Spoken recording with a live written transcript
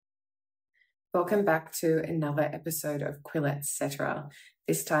Welcome back to another episode of Quill Etc.,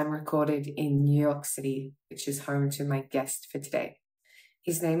 this time recorded in New York City, which is home to my guest for today.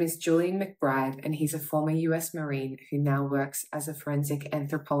 His name is Julian McBride, and he's a former US Marine who now works as a forensic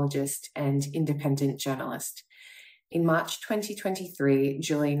anthropologist and independent journalist. In March 2023,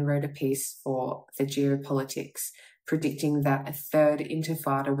 Julian wrote a piece for The Geopolitics predicting that a third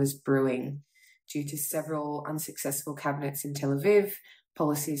intifada was brewing due to several unsuccessful cabinets in Tel Aviv,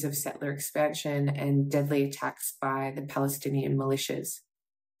 policies of settler expansion, and deadly attacks by the Palestinian militias.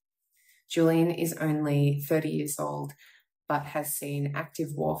 Julian is only 30 years old, but has seen active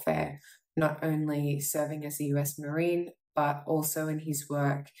warfare, not only serving as a US Marine, but also in his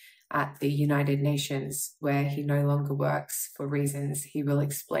work at the United Nations, where he no longer works for reasons he will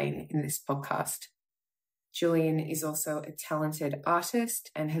explain in this podcast. Julian is also a talented artist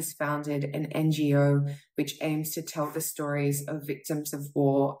and has founded an NGO which aims to tell the stories of victims of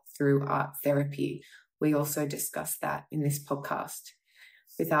war through art therapy. We also discuss that in this podcast.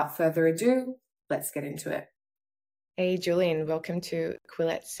 Without further ado, let's get into it. Hey, Julian, welcome to Quill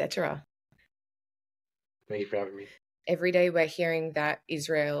Etc. Thank you for having me. Every day we're hearing that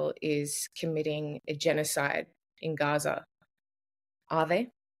Israel is committing a genocide in Gaza. Are they?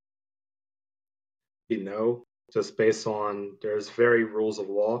 Just based on there's very rules of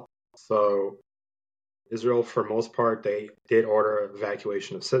law. So Israel, for most part, they did order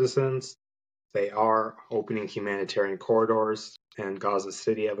evacuation of citizens. They are opening humanitarian corridors in Gaza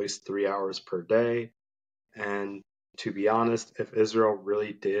City at least 3 hours per day. And to be honest, if Israel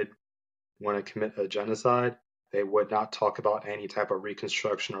really did want to commit a genocide, they would not talk about any type of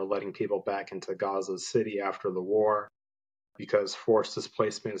reconstruction or letting people back into Gaza City after the war, because forced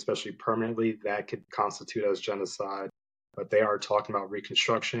displacement, especially permanently, that could constitute as genocide. But they are talking about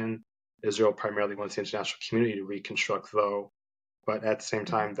reconstruction. Israel primarily wants the international community to reconstruct, though. But at the same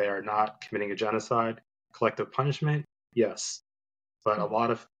time, they are not committing a genocide. Collective punishment, yes. But a lot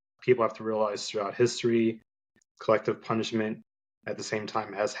of people have to realize throughout history, collective punishment at the same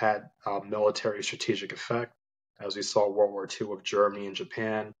time has had military strategic effect. As we saw World War II with Germany and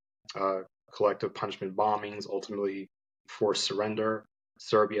Japan, collective punishment bombings ultimately forced surrender.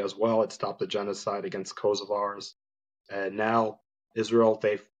 Serbia as well, it stopped the genocide against Kosovars. And now Israel,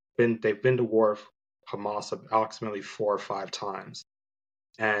 they've been to war with Hamas approximately 4 or 5 times.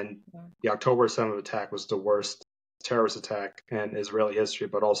 And the October 7th attack was the worst terrorist attack in Israeli history,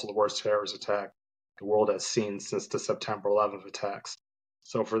 but also the worst terrorist attack the world has seen since the September 11th attacks.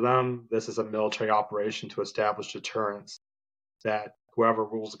 So for them, this is a military operation to establish deterrence, that whoever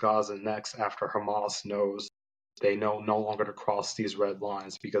rules Gaza next after Hamas knows they know no longer to cross these red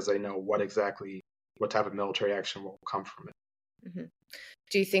lines, because they know what type of military action will come from it. Mm-hmm.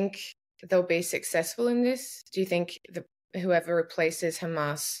 Do you think they'll be successful in this? Do you think whoever replaces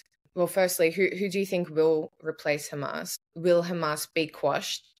Hamas, well, firstly, who do you think will replace Hamas? Will Hamas be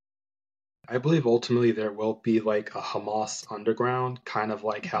quashed? I believe ultimately there will be like a Hamas underground, kind of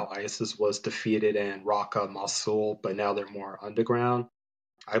like how ISIS was defeated in Raqqa, Mosul, but now they're more underground.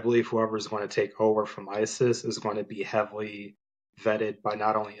 I believe whoever is going to take over from ISIS is going to be heavily vetted by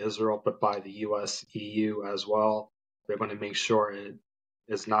not only Israel, but by the US, EU as well. They're going to make sure it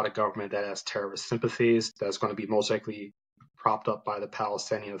is not a government that has terrorist sympathies, that's going to be most likely propped up by the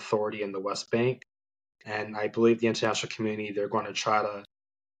Palestinian Authority in the West Bank. And I believe the international community, they're going to try to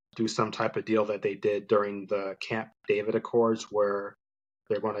do some type of deal that they did during the Camp David Accords, where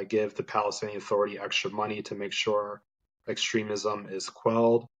they're going to give the Palestinian Authority extra money to make sure extremism is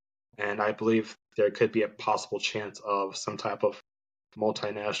quelled. And I believe there could be a possible chance of some type of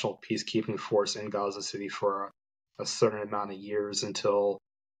multinational peacekeeping force in Gaza City for a certain amount of years until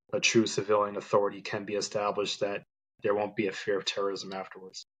a true civilian authority can be established, that there won't be a fear of terrorism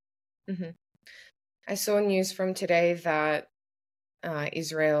afterwards. Mm-hmm. I saw news from today that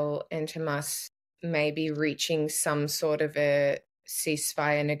Israel and Hamas may be reaching some sort of a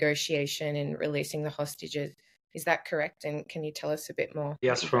ceasefire negotiation and releasing the hostages. Is that correct? And can you tell us a bit more?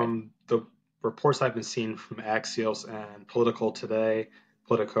 Yes, from the reports I've been seeing from Axios and Politico,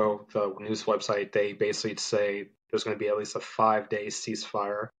 the news website, they basically say there's going to be at least a 5-day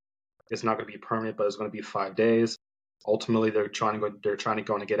ceasefire. It's not going to be permanent, but it's going to be 5 days. Ultimately, they're trying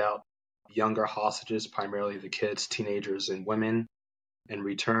to get out younger hostages, primarily the kids, teenagers, and women. In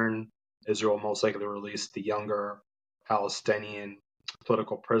return, Israel most likely release the younger Palestinian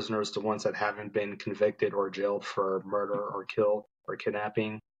political prisoners, the ones that haven't been convicted or jailed for murder or kill or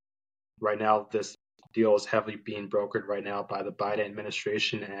kidnapping. Right now, this deal is heavily being brokered right now by the Biden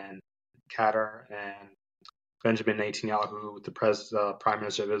administration and Qatar, and Benjamin Netanyahu, the Prime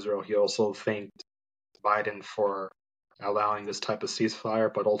Minister of Israel. He also thanked Biden for allowing this type of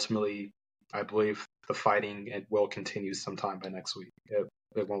ceasefire, but ultimately I believe the fighting it will continue sometime by next week.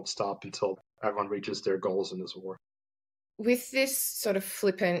 It won't stop until everyone reaches their goals in this war. With this sort of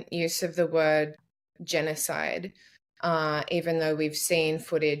flippant use of the word genocide, even though we've seen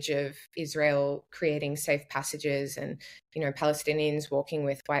footage of Israel creating safe passages and, Palestinians walking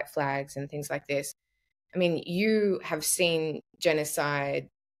with white flags and things like this, I mean, you have seen genocide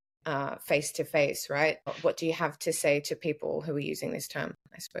face to face, right? What do you have to say to people who are using this term,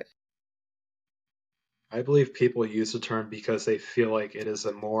 I suppose? I believe people use the term because they feel like it is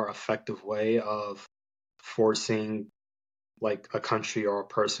a more effective way of forcing like a country or a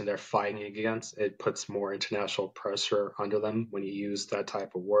person they're fighting against. It puts more international pressure under them when you use that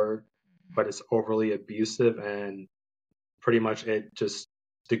type of word, but it's overly abusive and pretty much it just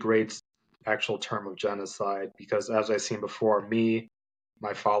degrades actual term of genocide because as I've seen before,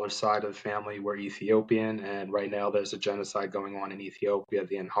 my father's side of the family were Ethiopian, and right now there's a genocide going on in Ethiopia,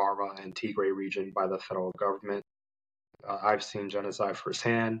 the Amhara and Tigray region by the federal government. I've seen genocide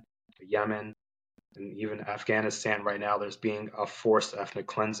firsthand, Yemen, and even Afghanistan right now. There's being a forced ethnic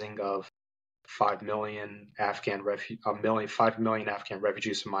cleansing of 5 million Afghan refugees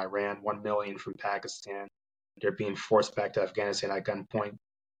from Iran, 1 million from Pakistan. They're being forced back to Afghanistan at gunpoint,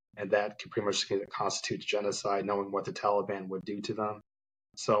 and that can pretty much constitute genocide, knowing what the Taliban would do to them.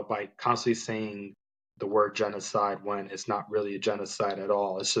 So by constantly saying the word genocide when it's not really a genocide at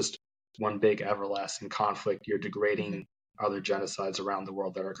all, it's just one big everlasting conflict. You're degrading other genocides around the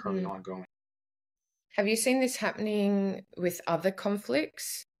world that are currently ongoing. Have you seen this happening with other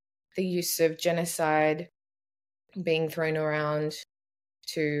conflicts? The use of genocide being thrown around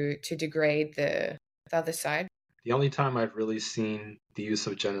to degrade the other side? The only time I've really seen the use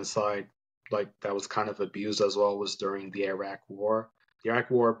of genocide like that was kind of abused as well was during the Iraq War. The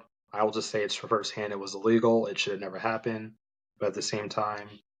Iraq War, I will just say it's firsthand, it was illegal. It should have never happened. But at the same time,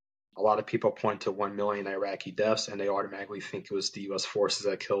 a lot of people point to 1 million Iraqi deaths and they automatically think it was the U.S. forces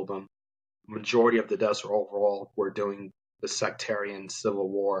that killed them. The majority of the deaths were during the sectarian civil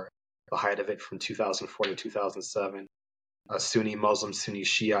war, the height of it from 2004 to 2007. Sunni Muslims, Sunni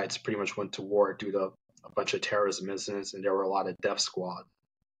Shiites pretty much went to war due to a bunch of terrorism incidents, and there were a lot of death squads.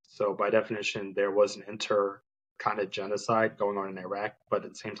 So by definition, there was an kind of genocide going on in Iraq, but at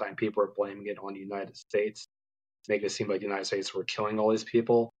the same time, people are blaming it on the United States, making it seem like the United States were killing all these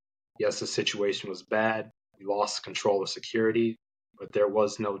people. Yes, the situation was bad. We lost control of security, but there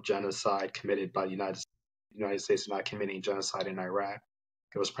was no genocide committed by the United States. The United States not committing genocide in Iraq.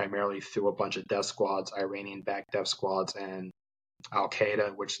 It was primarily through a bunch of death squads, Iranian-backed death squads, and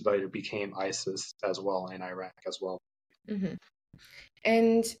Al-Qaeda, which later became ISIS as well in Iraq as well. Mm-hmm.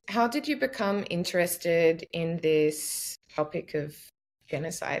 And how did you become interested in this topic of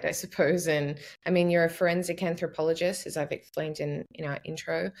genocide, I suppose? And I mean, you're a forensic anthropologist, as I've explained in our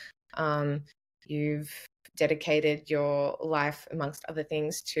intro. You've dedicated your life, amongst other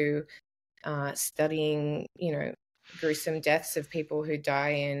things, to studying, gruesome deaths of people who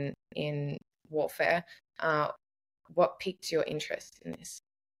die in warfare. What piqued your interest in this?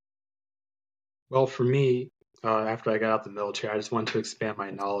 Well, for me, after I got out the military, I just wanted to expand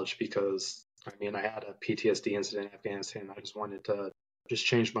my knowledge because, I mean, I had a PTSD incident in Afghanistan. I just wanted to just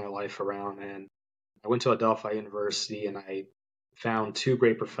change my life around. And I went to Adelphi University and I found two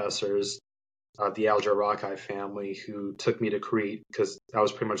great professors, the Al-Jarraqi family, who took me to Crete because I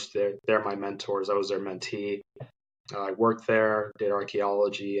was pretty much they're my mentors. I was their mentee. I worked there, did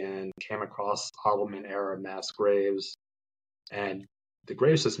archaeology, and came across Ottoman era mass graves. And the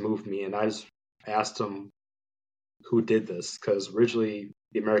graves just moved me. And I just asked them who did this because originally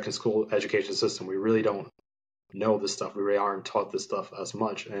the American school education system, we really don't know this stuff. We really aren't taught this stuff as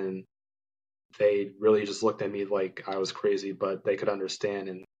much. And they really just looked at me like I was crazy, but they could understand.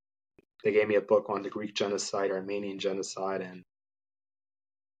 And they gave me a book on the Greek genocide, Armenian genocide, and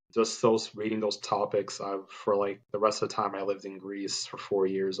just reading those topics. For like the rest of the time I lived in Greece for 4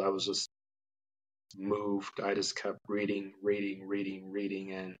 years, I was just moved. I just kept reading,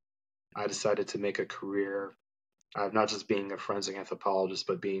 and I decided to make a career, not just being a forensic anthropologist,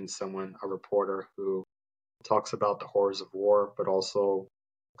 but being a reporter who talks about the horrors of war, but also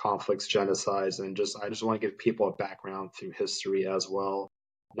conflicts, genocides, and I just want to give people a background through history as well,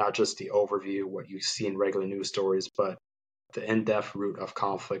 not just the overview, what you see in regular news stories, but the in-depth root of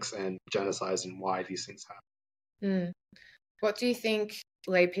conflicts and genocides and why these things happen. What do you think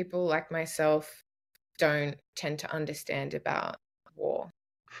lay people like myself don't tend to understand about war?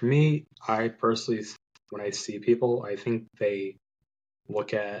 For me, I personally, when I see people, I think they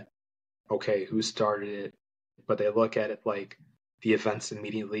look at, okay, who started it, but they look at it like the events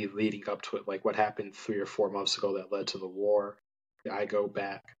immediately leading up to it, like what happened 3 or 4 months ago that led to the war. I go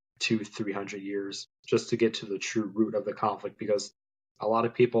back 200-300 years just to get to the true root of the conflict, because a lot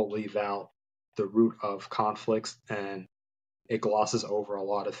of people leave out the root of conflicts and it glosses over a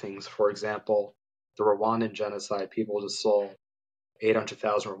lot of things. For example, the Rwandan genocide, people just saw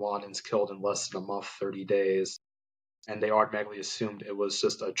 800,000 Rwandans killed in less than a month, 30 days, and they automatically assumed it was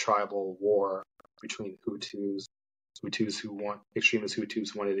just a tribal war between extremist Hutus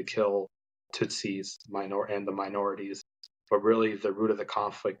who wanted to kill Tutsis and the minorities. But really, the root of the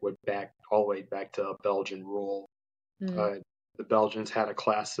conflict went back all the way back to Belgian rule. The Belgians had a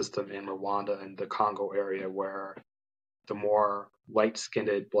class system in Rwanda and the Congo area where the more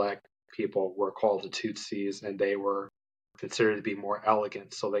light-skinned black people were called the Tutsis, and they were considered to be more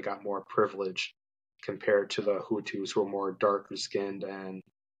elegant, so they got more privilege compared to the Hutus, who were more darker skinned and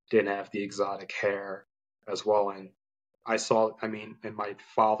didn't have the exotic hair as well. And and my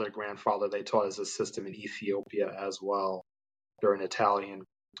grandfather, they taught us a system in Ethiopia as well during Italian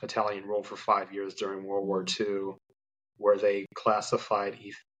rule for 5 years during World War II, where they classified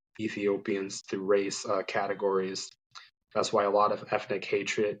Ethiopians through race categories. That's why a lot of ethnic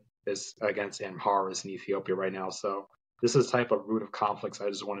hatred is against Amharas in Ethiopia right now. So this is the type of root of conflicts I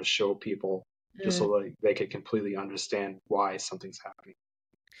just want to show people, just so they can completely understand why something's happening.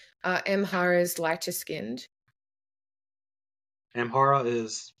 Amhara's lighter skinned?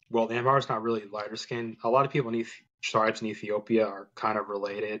 Amhara's not really lighter skinned. A lot of people in tribes in Ethiopia are kind of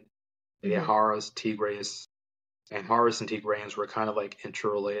related. The Amharas and Tigrayans were kind of like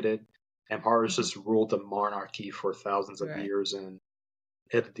interrelated. Amharas just ruled the monarchy for thousands of years, and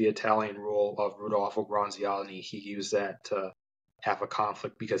the Italian rule of Rudolfo Granziani, he used that to have a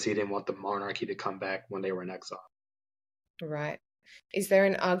conflict because he didn't want the monarchy to come back when they were in exile. Right. Is there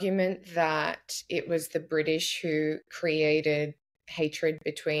an argument that it was the British who created hatred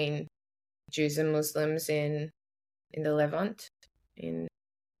between Jews and Muslims in the Levant, in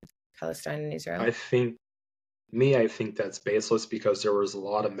Palestine and Israel? I think that's baseless, because there was a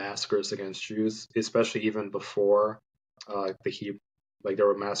lot of massacres against Jews, especially even before there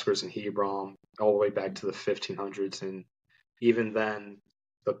were massacres in Hebron all the way back to the 1500s, and even then,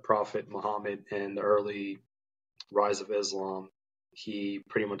 the Prophet Muhammad and the early rise of Islam, he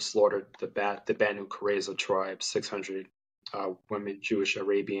pretty much slaughtered the Banu Qurayza tribe. 600 women,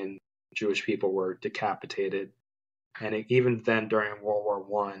 Arabian Jewish people were decapitated, and even then, during World War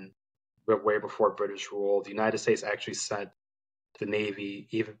One, way before British rule, the United States actually sent the Navy,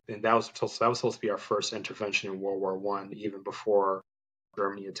 and that was supposed to be our first intervention in World War One, even before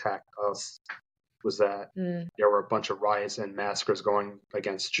Germany attacked us. Was that there were a bunch of riots and massacres going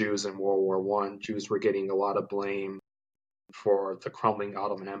against Jews in World War One. Jews were getting a lot of blame for the crumbling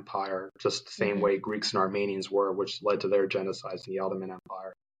Ottoman Empire, just the same way Greeks and Armenians were, which led to their genocides in the Ottoman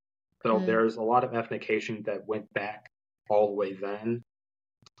Empire. So there's a lot of ethnic hatred that went back all the way then.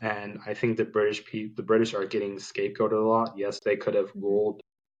 And I think the British are getting scapegoated a lot. Yes, they could have ruled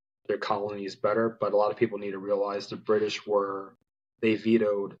their colonies better, but a lot of people need to realize the British they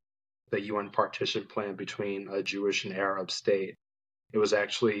vetoed the UN partition plan between a Jewish and Arab state. It was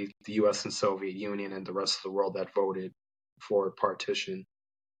actually the US and Soviet Union and the rest of the world that voted for partition.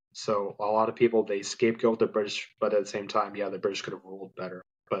 So a lot of people, they scapegoat the British, but at the same time, the British could have ruled better.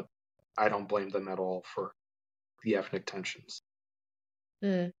 But I don't blame them at all for the ethnic tensions.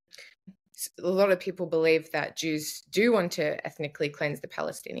 A lot of people believe that Jews do want to ethnically cleanse the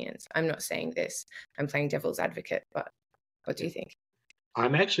Palestinians. I'm not saying this. I'm playing devil's advocate, but what do you think?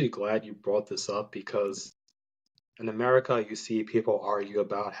 I'm actually glad you brought this up, because in America, you see people argue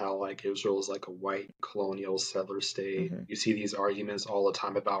about how Israel is like a white colonial settler state. You see these arguments all the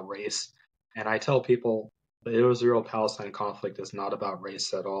time about race. And I tell people the Israel-Palestine conflict is not about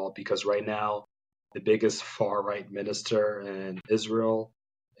race at all, because right now, the biggest far-right minister in Israel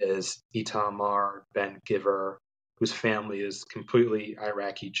is Itamar Ben-Gvir, whose family is completely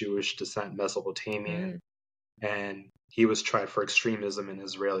Iraqi Jewish descent, Mesopotamian. And he was tried for extremism in the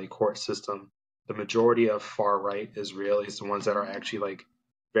Israeli court system. The majority of far-right Israelis, the ones that are actually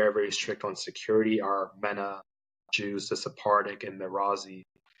very, very strict on security, are MENA Jews, the Sephardic and Mirazi.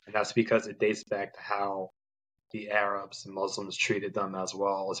 And that's because it dates back to how the Arabs and Muslims treated them as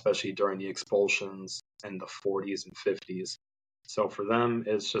well, especially during the expulsions in the 40s and 50s. So for them,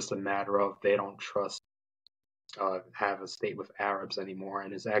 it's just a matter of they don't trust have a state with Arabs anymore,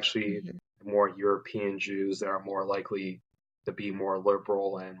 and it's actually more European Jews that are more likely to be more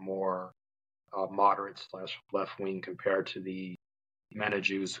liberal and more moderate / left-wing compared to the MENA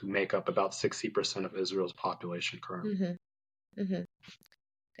Jews, who make up about 60% of Israel's population currently.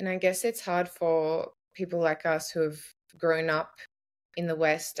 And I guess it's hard for people like us who have grown up in the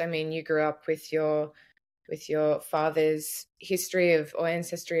West. I mean, you grew up with your with your father's history of or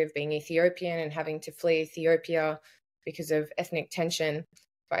ancestry of being Ethiopian and having to flee Ethiopia because of ethnic tension.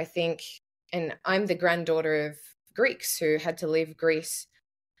 But I think, and I'm the granddaughter of Greeks who had to leave Greece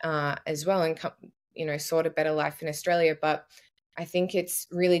as well and sought a better life in Australia. But I think it's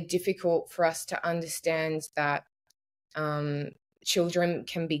really difficult for us to understand that children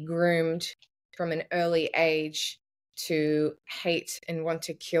can be groomed from an early age to hate and want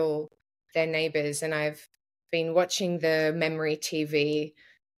to kill their neighbors. And I've been watching the Memory TV.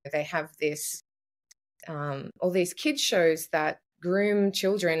 They have this all these kids shows that groom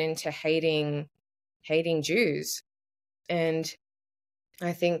children into hating Jews. And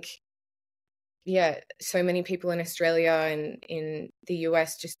I think, so many people in Australia and in the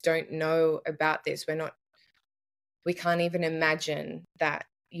US just don't know about this. We can't even imagine that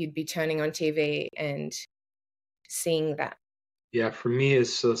you'd be turning on TV and seeing that. Yeah, for me,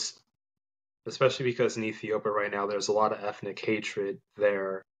 it's just, especially because in Ethiopia right now, there's a lot of ethnic hatred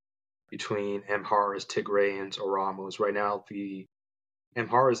there between Amharas, Tigrayans, Oromos. Right now, the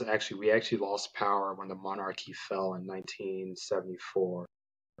Amharas we actually lost power when the monarchy fell in 1974.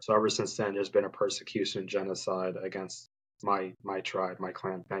 So ever since then, there's been a persecution and genocide against my tribe, my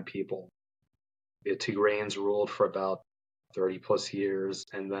clan, my people. The Tigrayans ruled for about 30 plus years,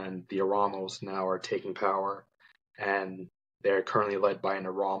 and then the Oromos now are taking power, and they're currently led by an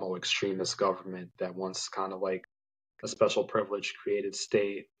Oromo extremist government that wants kind of like a special privilege created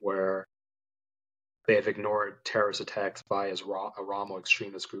state where they have ignored terrorist attacks by Oromo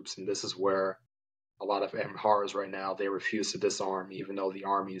extremist groups, and this is where a lot of Amharas right now, they refuse to disarm, even though the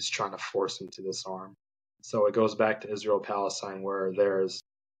army is trying to force them to disarm. So it goes back to Israel-Palestine, where there's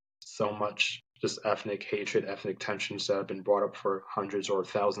so much just ethnic hatred, ethnic tensions that have been brought up for hundreds or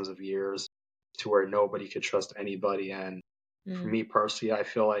thousands of years to where nobody could trust anybody. And for me personally, I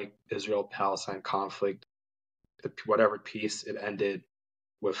feel like Israel-Palestine conflict, whatever peace, it ended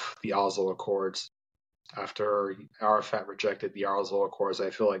with the Oslo Accords. After Arafat rejected the Oslo Accords, I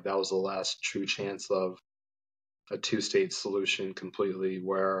feel like that was the last true chance of a two-state solution completely,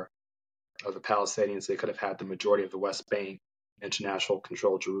 where the Palestinians, they could have had the majority of the West Bank, international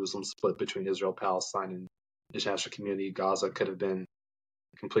controlled Jerusalem split between Israel, Palestine, and international community. Gaza could have been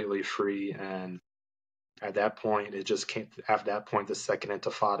completely free. And at that point, it just came. After that point, the second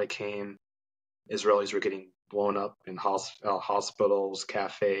Intifada came. Israelis were getting blown up in hospitals,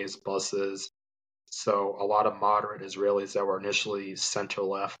 cafes, buses. So a lot of moderate Israelis that were initially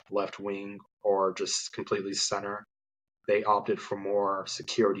center-left, left-wing, or just completely center, they opted for more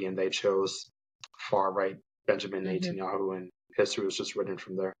security and they chose far-right Benjamin Netanyahu, and history was just written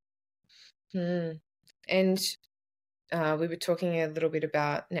from there. And we were talking a little bit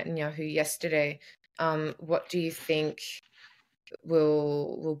about Netanyahu yesterday. What do you think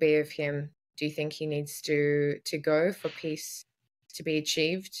will be of him? Do you think he needs to go for peace to be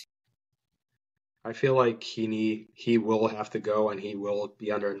achieved? I feel like he will have to go, and he will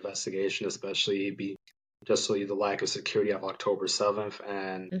be under investigation, especially just the lack of security of October 7th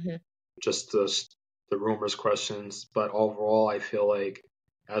and just the rumors, questions. But overall, I feel like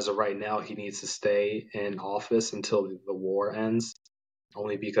as of right now, he needs to stay in office until the war ends,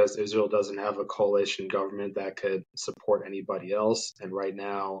 only because Israel doesn't have a coalition government that could support anybody else. And right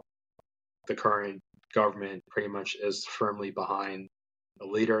now, the current government pretty much is firmly behind a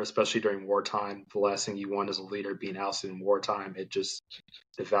leader, especially during wartime. The last thing you want is a leader being ousted in wartime. It just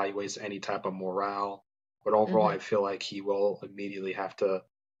evaluates any type of morale. But overall, I feel like he will immediately have to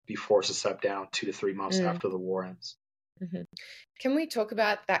be forced to step down 2 to 3 months after the war ends. Can we talk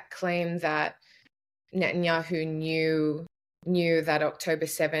about that claim that Netanyahu knew that October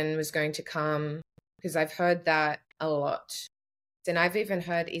 7 was going to come? Because I've heard that a lot. And I've even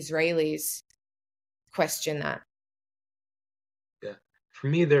heard Israelis question that. Yeah. For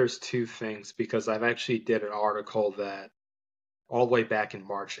me, there's two things, because I've actually did an article that all the way back in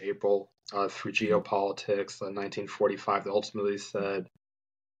March, April, through geopolitics, 1945, that ultimately said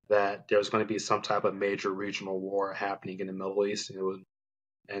that there's going to be some type of major regional war happening in the Middle East,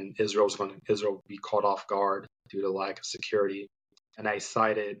 and Israel would be caught off guard due to lack of security. And I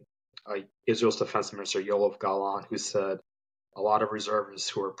cited Israel's Defense Minister Yoav Gallant, who said a lot of reservists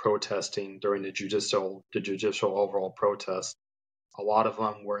who were protesting during the judicial overall protest, a lot of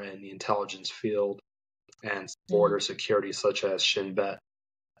them were in the intelligence field and border security, such as Shin Bet.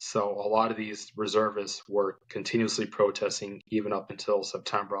 So a lot of these reservists were continuously protesting even up until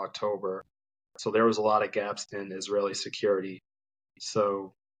September, October. So there was a lot of gaps in Israeli security.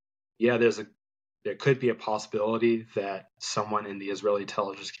 So yeah, there could be a possibility that someone in the Israeli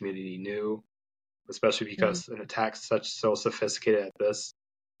intelligence community knew, especially because an attack so sophisticated as this,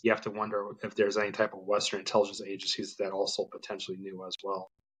 you have to wonder if there's any type of Western intelligence agencies that also potentially knew as well.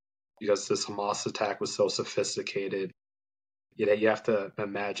 Because this Hamas attack was so sophisticated, you have to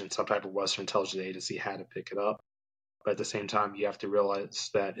imagine some type of Western intelligence agency had to pick it up. But at the same time, you have to realize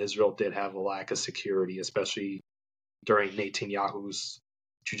that Israel did have a lack of security, especially during Netanyahu's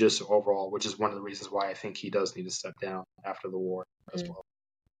judicial overall, which is one of the reasons why I think he does need to step down after the war as well.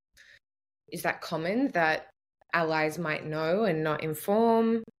 Is that common that allies might know and not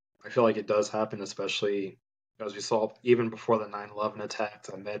inform? I feel like it does happen, especially as we saw even before the 9/11 attacks.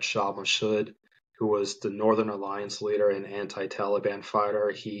 Ahmed Shah Massoud, who was the Northern Alliance leader and anti-Taliban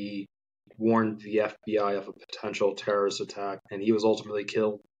fighter, he warned the FBI of a potential terrorist attack, and he was ultimately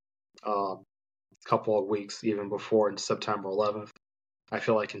killed a couple of weeks even before September 11th. I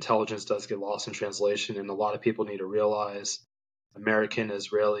feel like intelligence does get lost in translation, and a lot of people need to realize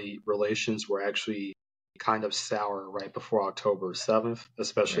American-Israeli relations were actually kind of sour right before October 7th,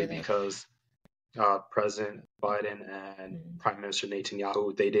 especially because President Biden and Prime Minister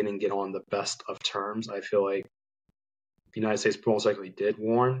Netanyahu, they didn't get on the best of terms. I feel like the United States most likely did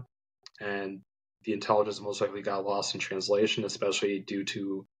warn, and the intelligence most likely got lost in translation, especially due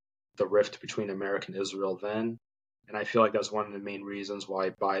to the rift between America and Israel then. And I feel like that's one of the main reasons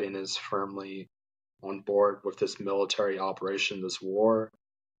why Biden is firmly on board with this military operation, this war,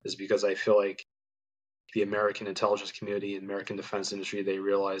 is because I feel like the American intelligence community, American defense industry, they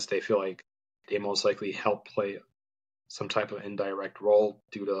feel like they most likely help play some type of indirect role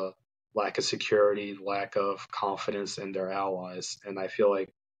due to lack of security, lack of confidence in their allies. And I feel like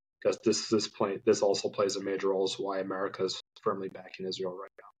because this also plays a major role as why America is firmly backing Israel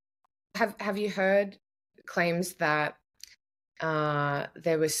right now. Have you heard claims that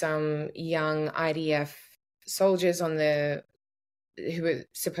there were some young IDF soldiers who were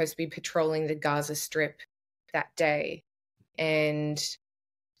supposed to be patrolling the Gaza Strip that day, and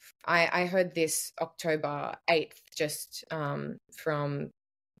I heard this October 8th just from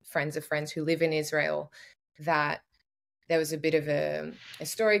friends of friends who live in Israel, that there was a bit of a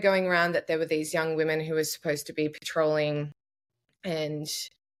story going around that there were these young women who were supposed to be patrolling and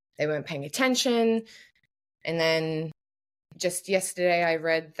they weren't paying attention. And then just yesterday I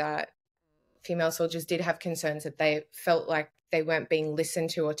read that female soldiers did have concerns that they felt like they weren't being listened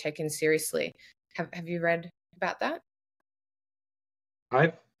to or taken seriously. Have you read about that?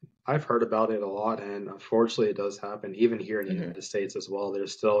 I've heard about it a lot, and unfortunately it does happen even here in the United States as well.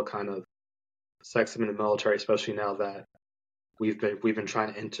 There's still kind of sexism in the military, especially now that we've been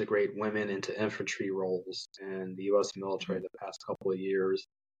trying to integrate women into infantry roles in the U.S. military the past couple of years.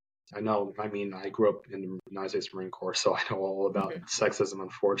 I grew up in the United States Marine Corps, so I know all about sexism,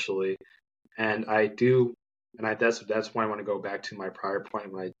 unfortunately. And that's why I want to go back to my prior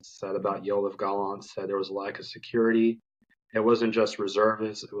point when I said about Yoav Gallant said there was a lack of security. It wasn't just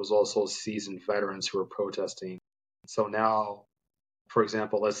reservists, it was also seasoned veterans who were protesting. So now, for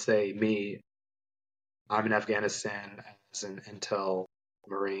example, let's say I'm in Afghanistan as an intel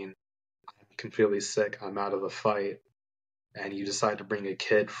Marine. I'm completely sick, I'm out of the fight, and you decide to bring a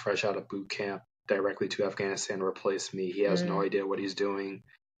kid fresh out of boot camp directly to Afghanistan to replace me. He has no idea what he's doing,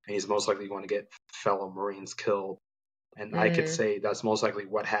 and he's most likely going to get fellow Marines killed. And I could say that's most likely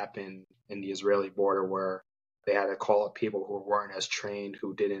what happened in the Israeli border, where they had to call up people who weren't as trained,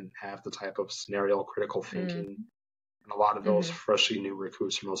 who didn't have the type of scenario critical thinking. And a lot of those freshly new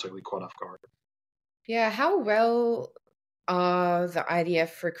recruits are most likely caught off guard. Yeah, how well are the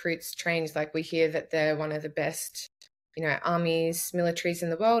IDF recruits trained? Like, we hear that they're one of the best, armies, militaries in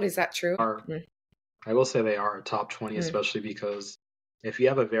the world. Is that true? I will say they are a top 20, especially because if you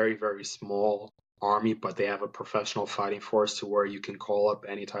have a very, very small army, but they have a professional fighting force to where you can call up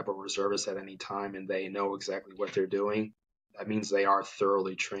any type of reservist at any time and they know exactly what they're doing, that means they are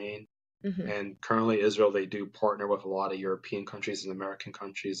thoroughly trained. And currently Israel, they do partner with a lot of European countries and American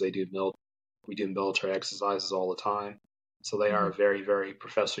countries. We do military exercises all the time. So they are a very, very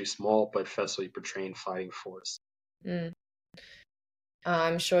professionally small but professionally trained fighting force.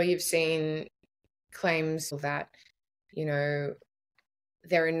 I'm sure you've seen claims that,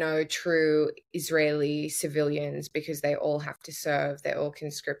 there are no true Israeli civilians because they all have to serve. They're all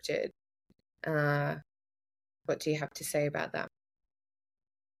conscripted. What do you have to say about that?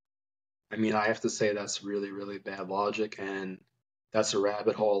 I have to say that's really, really bad logic, and that's a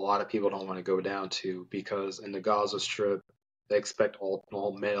rabbit hole a lot of people don't want to go down to, because in the Gaza Strip, they expect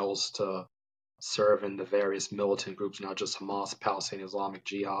all males to serve in the various militant groups, not just Hamas, Palestinian Islamic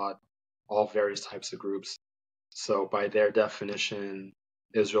Jihad, all various types of groups. So by their definition,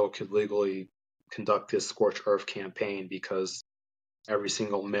 Israel could legally conduct this scorched earth campaign because every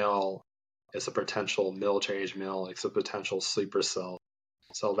single male is a potential military age male, it's a potential sleeper cell.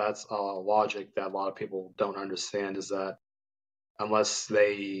 So that's a logic that a lot of people don't understand, is that unless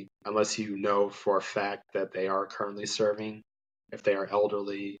you know for a fact that they are currently serving, if they are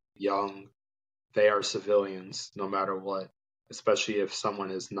elderly, young, they are civilians no matter what, especially if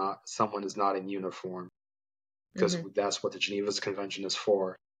someone is not in uniform, because Mm-hmm. that's what the Geneva Convention is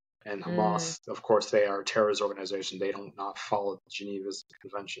for. And Mm. Hamas, of course, they are a terrorist organization. They don't not follow the Geneva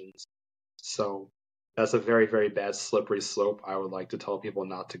Conventions. So that's a very, very bad slippery slope I would like to tell people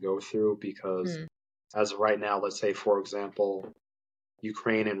not to go through, because Mm. as of right now, let's say, for example,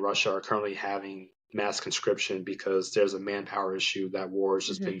 Ukraine and Russia are currently having mass conscription because there's a manpower issue. That war has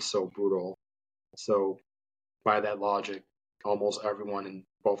just Mm-hmm. been so brutal. So by that logic, almost everyone in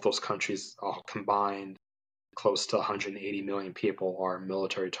both those countries combined, close to 180 million people, are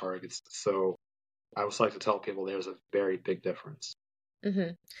military targets. So I would like to tell people there's a very big difference.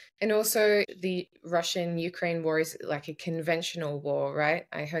 Mm-hmm. And also, the Russian-Ukraine war is like a conventional war, right?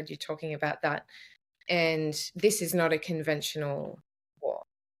 I heard you talking about that. And this is not a conventional war,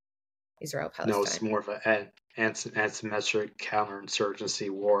 No, it's Israel-Palestine. more of an asymmetric counterinsurgency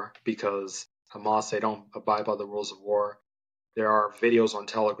war, because Hamas, they don't abide by the rules of war. There are videos on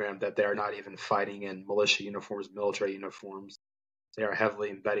Telegram that they're not even fighting in militia uniforms, military uniforms. They are heavily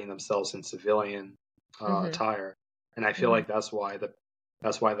embedding themselves in civilian Mm-hmm. attire, and I feel Mm-hmm. like that's why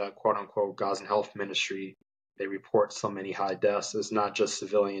the quote unquote Gazan Health Ministry, they report so many high deaths. It's not just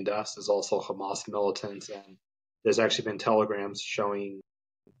civilian deaths; it's also Hamas militants, and there's actually been telegrams showing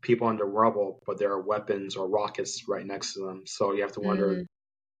people under rubble, but there are weapons or rockets right next to them. So you have to wonder, Mm.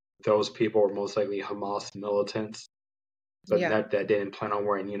 those people were most likely Hamas militants, but Yeah. that didn't plan on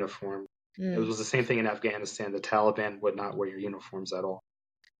wearing uniform. It Mm. was the same thing in Afghanistan. The Taliban would not wear your uniforms at all.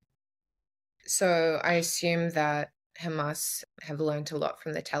 So I assume that Hamas have learned a lot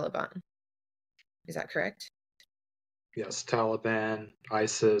from the Taliban. Is that correct? Yes, Taliban,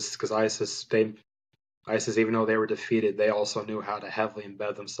 ISIS, because ISIS, even though they were defeated, they also knew how to heavily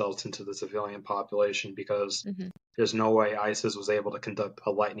embed themselves into the civilian population, because Mm-hmm. there's no way ISIS was able to conduct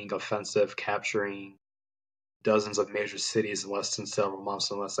a lightning offensive, capturing dozens of major cities in less than several months,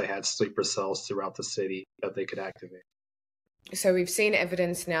 unless they had sleeper cells throughout the city that they could activate. So we've seen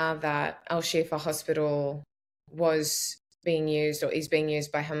evidence now that Al Shifa Hospital was being used or is being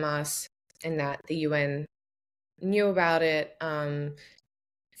used by Hamas, and that the UN knew about it.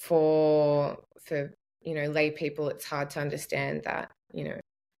 For lay people, it's hard to understand that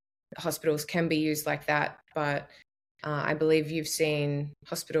hospitals can be used like that, but I believe you've seen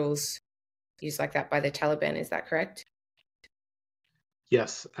hospitals used like that by the Taliban. Is that correct?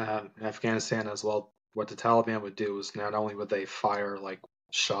 Yes, in Afghanistan as well, what the Taliban would do is not only would they fire like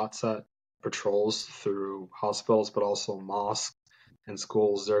shots at patrols through hospitals, but also mosques and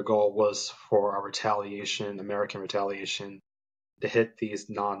schools. Their goal was for a retaliation, American retaliation, to hit these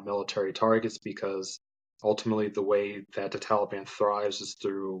non-military targets, because ultimately the way that the Taliban thrives is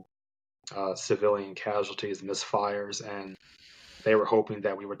through civilian casualties, misfires, and they were hoping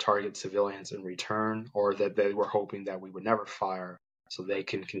that we would target civilians in return, or that they were hoping that we would never fire so they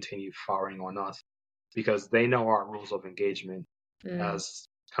can continue firing on us, because they know our rules of engagement. Mm. As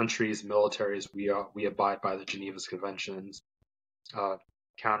countries, militaries, we abide by the Geneva Conventions. Uh,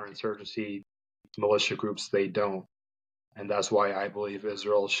 Counterinsurgency militia groups, they don't, and that's why I believe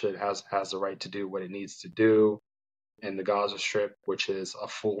Israel has the right to do what it needs to do in the Gaza Strip, which is a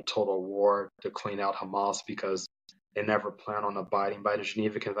full total war to clean out Hamas, because they never plan on abiding by the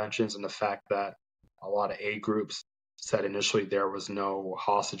Geneva Conventions, and the fact that a lot of aid groups said initially there was no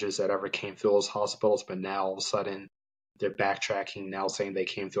hostages that ever came through those hospitals, but now all of a sudden they're backtracking, now saying they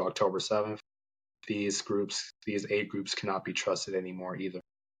came through October 7th. These aid groups cannot be trusted anymore either.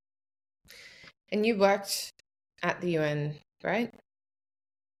 And you worked at the UN, right?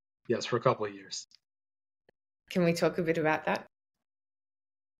 Yes, for a couple of years. Can we talk a bit about that?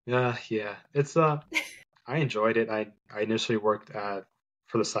 Yeah. It's I enjoyed it. I initially worked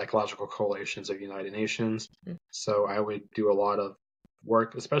for the Psychological Coalitions of United Nations, Mm. so I would do a lot of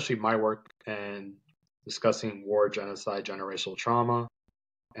work, especially my work, and discussing war, genocide, generational trauma,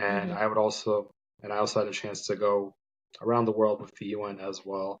 and Mm-hmm. I also had a chance to go around the world with the UN as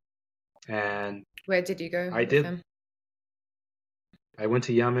well, and Where did you go I with did. them? I went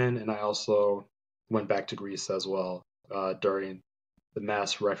to Yemen, and I also went back to Greece as well during the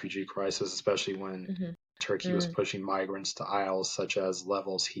mass refugee crisis, especially when Mm-hmm. Turkey was Mm. pushing migrants to isles such as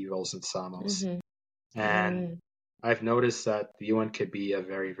Levels, Hivos, and Samos. Mm-hmm. And Mm. I've noticed that the UN could be a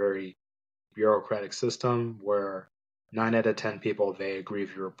very, very bureaucratic system where 9 out of 10 people, they agree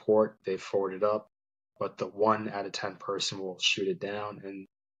with your report, they forward it up, but the 1 out of 10 person will shoot it down, and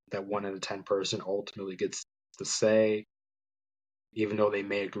that 1 out of 10 person ultimately gets the say. even though they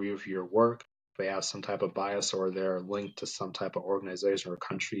may agree with your work, they have some type of bias or they're linked to some type of organization or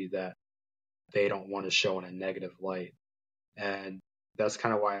country that they don't want to show in a negative light. And that's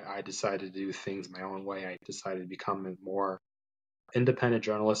kind of why I decided to do things my own way. I decided to become a more independent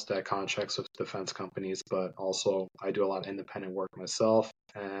journalist that contracts with defense companies, but also I do a lot of independent work myself.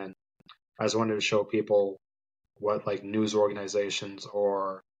 And I just wanted to show people what like news organizations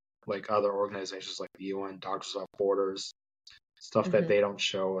or like other organizations like the UN, Doctors Without Borders, stuff that they don't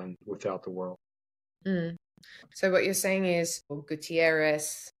show and without the world. So what you're saying is, well,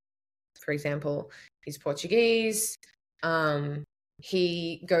 Gutierrez, for example, he's Portuguese.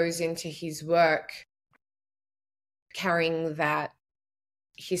 He goes into his work carrying that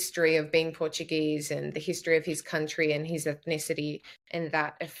history of being Portuguese and the history of his country and his ethnicity, and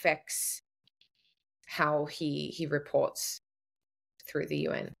that affects how he reports through the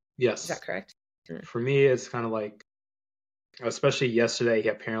UN. Yes. Is that correct? For me, it's kind of like, especially yesterday,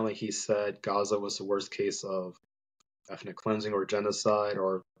 apparently he said Gaza was the worst case of ethnic cleansing or genocide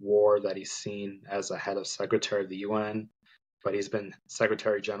or war that he's seen as a head of secretary of the UN. But he's been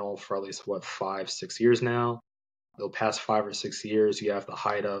Secretary General for at least, 5-6 years now. The past 5 or 6 years, you have the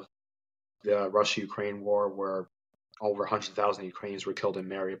height of the Russia-Ukraine war where over 100,000 Ukrainians were killed in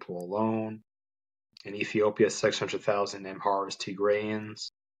Mariupol alone. In Ethiopia, 600,000 Amharas, Tigrayans.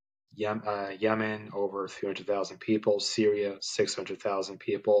 Yemen, over 300,000 people. Syria, 600,000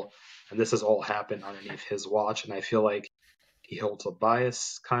 people. And this has all happened underneath his watch. And I feel like he holds a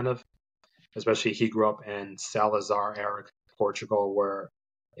bias, kind of. Especially he grew up in Salazar-era Portugal, where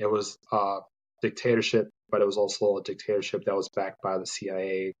it was a dictatorship, but it was also a dictatorship that was backed by the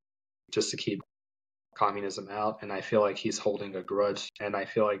CIA just to keep communism out. And I feel like he's holding a grudge. And I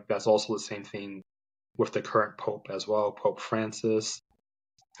feel like that's also the same thing with the current Pope as well, Pope Francis.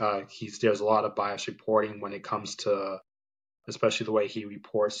 There's a lot of bias reporting when it comes to, especially the way he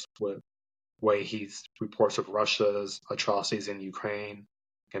reports of Russia's atrocities in Ukraine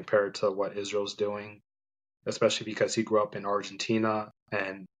compared to what Israel's doing, especially because he grew up in Argentina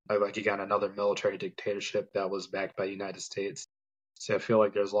and like again another military dictatorship that was backed by the United States. So I feel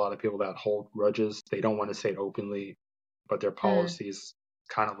like there's a lot of people that hold grudges. They don't want to say it openly, but their policies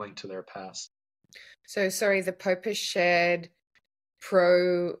kind of linked to their past. So sorry, the Pope has shared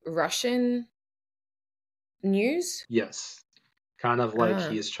pro-Russian news? Yes. Kind of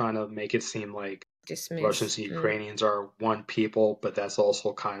like he's trying to make it seem like Russians and Ukrainians are one people, but that's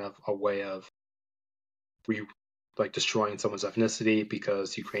also kind of a way of destroying someone's ethnicity,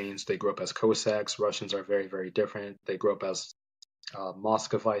 because Ukrainians, they grew up as Cossacks. Russians are very, very different. They grew up as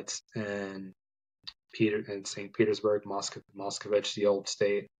Muscovites in St. Petersburg, Moscovich, the old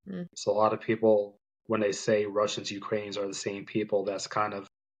state. So a lot of people, when they say Russians, Ukrainians are the same people, that's kind of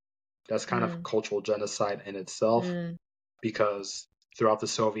cultural genocide in itself, because throughout the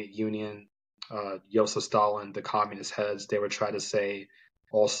Soviet Union, Joseph Stalin, the communist heads, they would try to say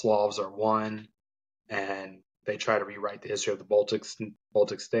all Slavs are one, and they try to rewrite the history of the Baltic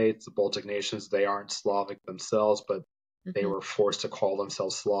states, the Baltic nations. They aren't Slavic themselves, but they were forced to call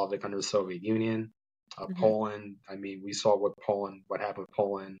themselves Slavic under the Soviet Union. Poland, I mean, we saw what happened with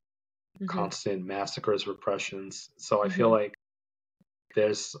Poland, constant massacres, repressions. So I feel like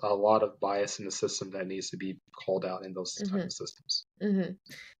there's a lot of bias in the system that needs to be called out in those type of systems.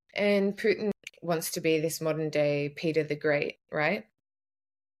 And Putin wants to be this modern day Peter the Great, right?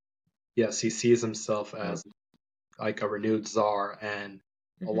 Yes, he sees himself as like a renewed czar, and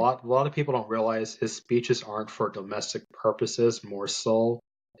a lot of people don't realize his speeches aren't for domestic purposes. More so,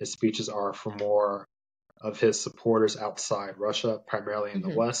 his speeches are for more of his supporters outside Russia, primarily in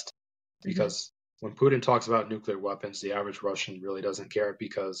the West, because when Putin talks about nuclear weapons, the average Russian really doesn't care,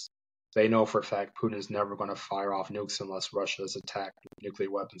 because they know for a fact Putin is never going to fire off nukes unless Russia is attacked with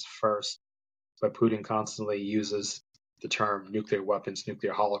nuclear weapons first. But Putin constantly uses the term nuclear weapons,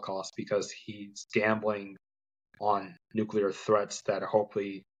 nuclear holocaust, because he's gambling on nuclear threats that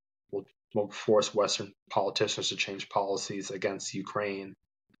hopefully will force Western politicians to change policies against Ukraine.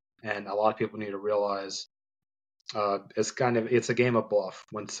 And a lot of people need to realize it's a game of bluff.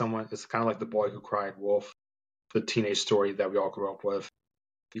 It's kind of like the boy who cried wolf, the teenage story that we all grew up with.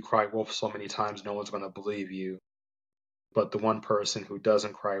 You cry wolf so many times, no one's going to believe you. But the one person who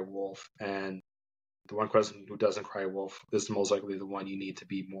doesn't cry wolf, and the one person who doesn't cry wolf, is most likely the one you need to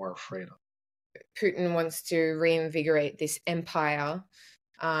be more afraid of. Putin wants to reinvigorate this empire.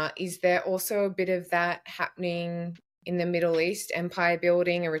 Is there also a bit of that happening in the Middle East, empire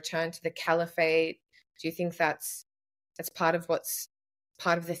building, a return to the caliphate? Do you think that's part of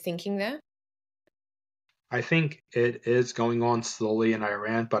the thinking there? I think it is going on slowly in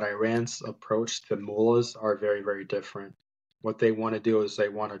Iran, but Iran's approach to mullahs are very, very different. what they want to do is they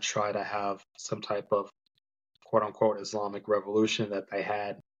want to try to have some type of quote unquote Islamic revolution that they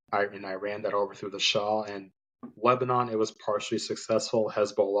had in Iran that overthrew the Shah. And Lebanon, it was partially successful.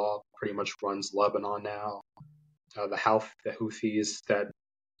 Hezbollah pretty much runs Lebanon now. The Houthis that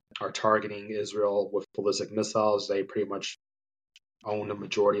are targeting Israel with ballistic missiles, they pretty much own the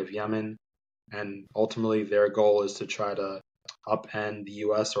majority of Yemen. And ultimately, their goal is to try to upend the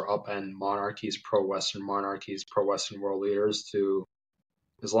U.S. or upend monarchies, pro-Western world leaders to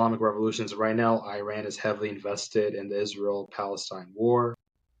Islamic revolutions. Right now, Iran is heavily invested in the Israel-Palestine war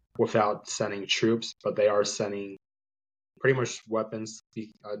without sending troops, but they are sending pretty much weapons,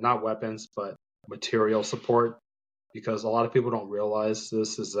 not weapons, but material support, because a lot of people don't realize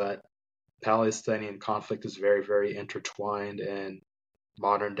this is that Palestinian conflict is very, very intertwined in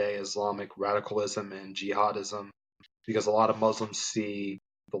modern day Islamic radicalism and jihadism, because a lot of Muslims see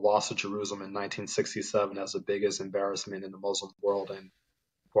the loss of Jerusalem in 1967 as the biggest embarrassment in the Muslim world in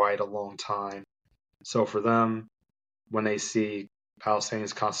quite a long time. So for them, when they see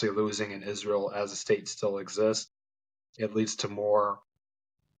Palestinians constantly losing and Israel as a state still exists, it leads to more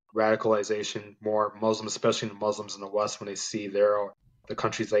radicalization, more Muslims, especially the Muslims in the West, when they see the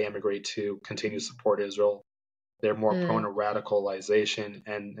countries they immigrate to continue to support Israel, they're more prone to radicalization.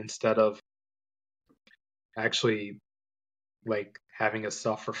 And instead of actually like having a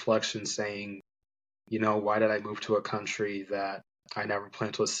self-reflection saying, why did I move to a country that I never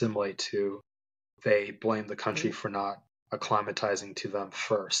planned to assimilate to? They blame the country for not acclimatizing to them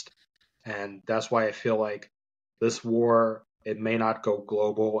first. And that's why I feel like this war, it may not go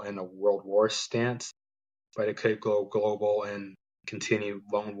global in a world war stance, but it could go global and continue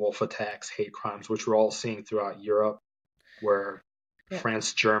lone wolf attacks, hate crimes, which we're all seeing throughout Europe, where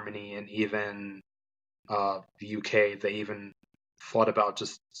France, Germany, and even the UK, they even thought about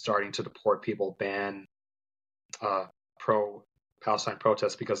just starting to deport people, ban pro-Palestine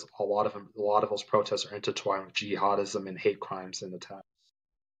protests, because a lot of those protests are intertwined with jihadism and hate crimes and attacks.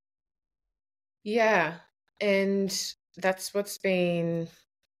 Yeah, and that's what's been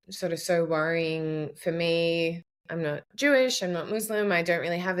sort of so worrying for me. I'm not Jewish, I'm not Muslim, I don't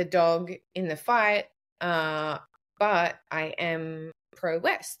really have a dog in the fight, but I am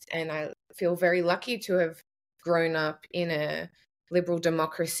pro-West, and I feel very lucky to have grown up in a liberal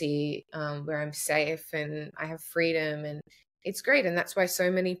democracy where I'm safe and I have freedom, and it's great. And that's why so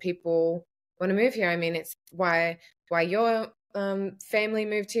many people want to move here. I mean, it's why your family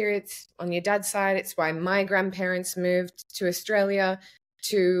moved here. It's on your dad's side. It's why my grandparents moved to Australia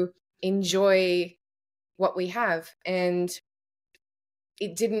to enjoy what we have. And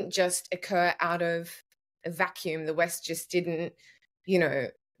it didn't just occur out of a vacuum. The West just didn't,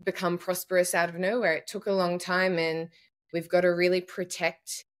 become prosperous out of nowhere. It took a long time, and we've got to really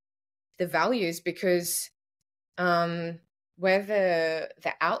protect the values, because we're the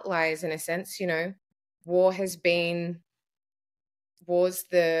outliers in a sense. War's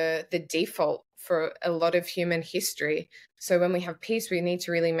the default for a lot of human history. So when we have peace, we need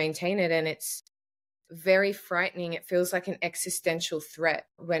to really maintain it, and it's very frightening. It feels like an existential threat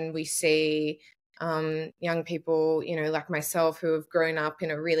when we see young people, like myself, who have grown up in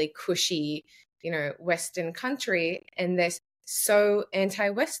a really cushy, Western country, and they're so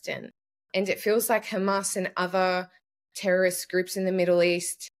anti-Western. And it feels like Hamas and other terrorist groups in the Middle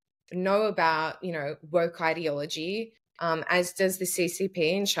East know about, woke ideology, as does the CCP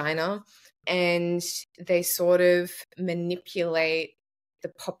in China, and they sort of manipulate the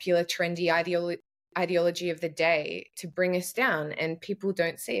popular trendy ideology of the day to bring us down, and people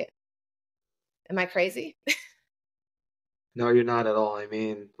don't see it. Am I crazy? No, you're not at all. I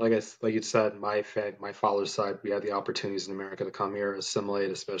mean, like you said, my father's side, we had the opportunities in America to come here,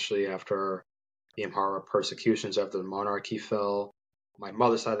 assimilate, especially after the Amhara persecutions, after the monarchy fell. My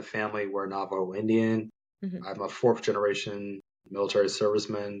mother's side of the family, we're Navajo Indian. Mm-hmm. I'm a fourth generation military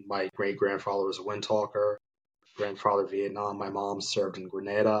serviceman. My great grandfather was a windtalker. Grandfather Vietnam. My mom served in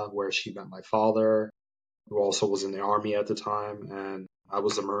Grenada, where she met my father, who also was in the army at the time, and I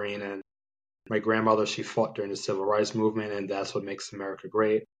was a Marine. And my grandmother, she fought during the civil rights movement, and that's what makes America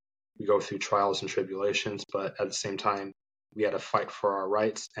great. We go through trials and tribulations, but at the same time, we had to fight for our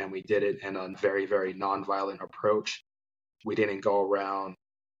rights, and we did it in a very, very nonviolent approach. We didn't go around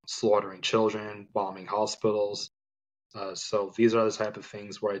slaughtering children, bombing hospitals. So these are the type of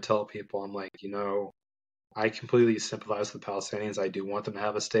things where I tell people, I'm like, I completely sympathize with the Palestinians. I do want them to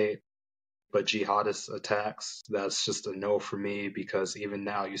have a state, but jihadist attacks, that's just a no for me, because even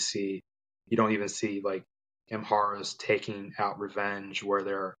now you don't even see like Amharas taking out revenge where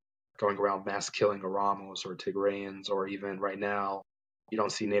they're going around mass killing Oromos or Tigrayans, or even right now you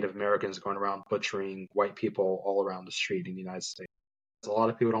don't see Native Americans going around butchering white people all around the street in the United States. A lot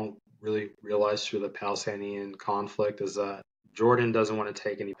of people don't really realize through the Palestinian conflict is that Jordan doesn't want to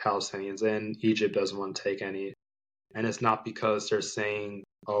take any Palestinians in, Egypt doesn't want to take any. And it's not because they're saying,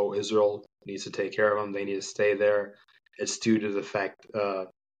 oh, Israel needs to take care of them, they need to stay there. It's due to the fact that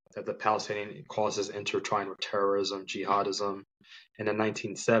the Palestinian cause is intertwined with terrorism, jihadism. In the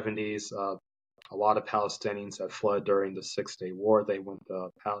 1970s, a lot of Palestinians that fled during the Six-Day War, they went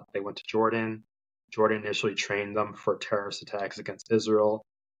to Jordan. Jordan initially trained them for terrorist attacks against Israel,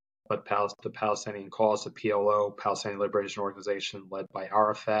 but the Palestinian cause, the PLO, Palestinian Liberation Organization, led by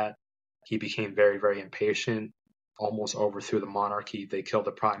Arafat, he became very, very impatient, almost overthrew the monarchy. They killed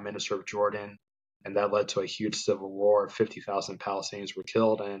the prime minister of Jordan, and that led to a huge civil war. 50,000 Palestinians were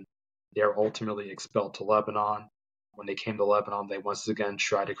killed, and they were ultimately expelled to Lebanon. When they came to Lebanon, they once again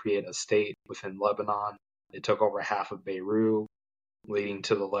tried to create a state within Lebanon. They took over half of Beirut, leading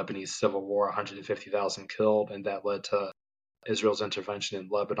to the Lebanese civil war, 150,000 killed, and that led to Israel's intervention in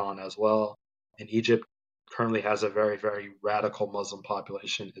Lebanon as well. And Egypt currently has a very, very radical Muslim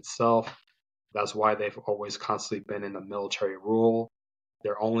population itself. That's why they've always constantly been in a military rule.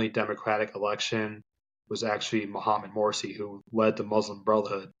 Their only democratic election was actually Mohammed Morsi, who led the Muslim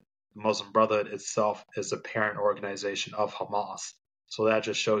Brotherhood. The Muslim Brotherhood itself is a parent organization of Hamas. So that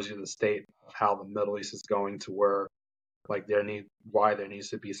just shows you the state of how the Middle East is going, to where why there needs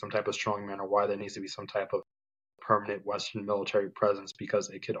to be some type of strongman, or why there needs to be some type of permanent Western military presence, because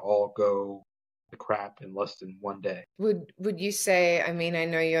it could all go to crap in less than one day. Would you say, I mean, I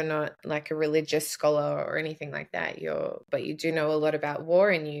know you're not like a religious scholar or anything like that, but you do know a lot about war,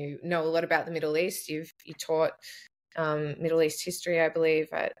 and you know a lot about the Middle East. You taught Middle East history, I believe,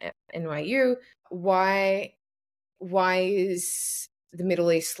 at NYU. Why is the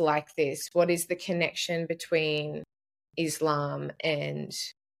Middle East like this? What is the connection between Islam and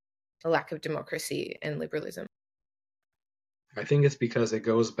a lack of democracy and liberalism? I think it's because it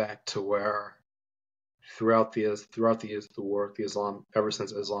goes back to where throughout the Islam, ever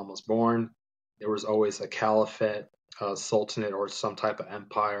since Islam was born, there was always a caliphate, a sultanate, or some type of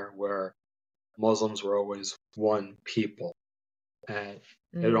empire where Muslims were always one people. And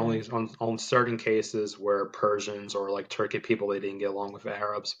it only on certain cases where Persians or like Turkic people, they didn't get along with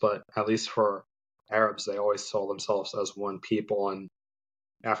Arabs, but at least for Arabs, they always saw themselves as one people. And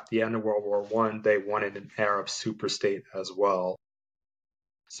after the end of World War I, they wanted an Arab superstate as well.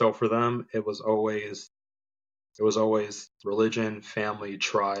 So for them, it was always religion, family,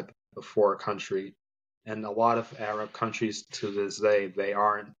 tribe before a country. And a lot of Arab countries to this day, they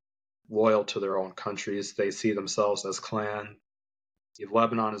aren't loyal to their own countries. They see themselves as clan.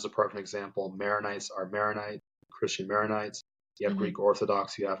 Lebanon is a perfect example. Maronites are Maronite, Christian Maronites. You have Greek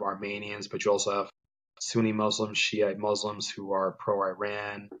Orthodox, you have Armenians, but you also have Sunni Muslims, Shiite Muslims who are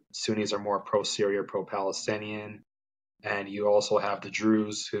pro-Iran. Sunnis are more pro-Syria, pro-Palestinian. And you also have the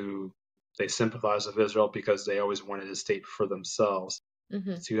Druze, who they sympathize with Israel because they always wanted a state for themselves.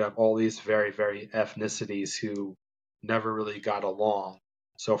 So you have all these very, very ethnicities who never really got along.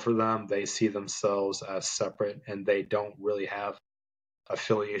 So for them, they see themselves as separate, and they don't really have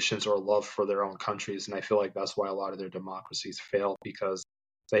affiliations or love for their own countries. And I feel like that's why a lot of their democracies fail, because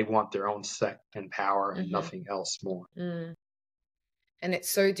they want their own sect and power and nothing else more. And it's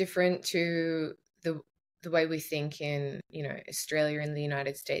so different to the way we think in, Australia and the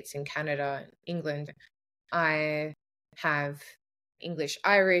United States and Canada and England. I have English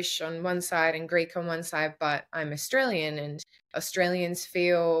Irish on one side and Greek on one side, but I'm Australian, and Australians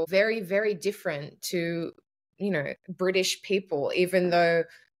feel very, very different to, British people, even though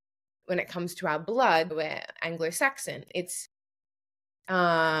when it comes to our blood, we're Anglo-Saxon. It's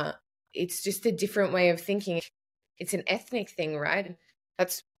just a different way of thinking. It's an ethnic thing, right?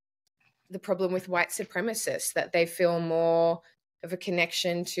 That's the problem with white supremacists, that they feel more of a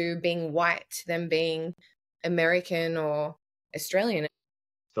connection to being white than being American or Australian.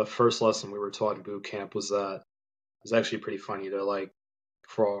 The first lesson we were taught in boot camp was that it was actually pretty funny. They're like,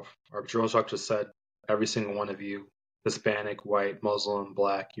 for our drill instructor said, every single one of you, Hispanic, white, Muslim,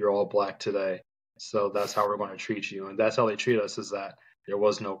 black, you're all black today. So that's how we're going to treat you. And that's how they treat us, is that there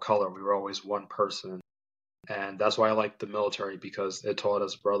was no color. We were always one person. And that's why I like the military, because it taught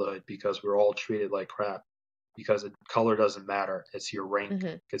us brotherhood, because we were all treated like crap. Because color doesn't matter. It's your rank.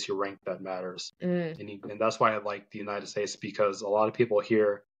 It's your rank that matters. And that's why I like the United States, because a lot of people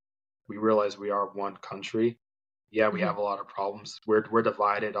here, we realize we are one country. Yeah, we have a lot of problems. We're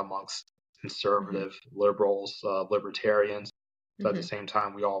divided amongst conservative, liberals, libertarians. But at the same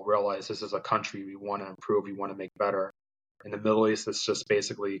time, we all realize this is a country we want to improve, we want to make better. In the Middle East, it's just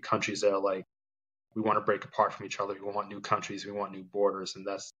basically countries that are like we want to break apart from each other. We want new countries. We want new borders. And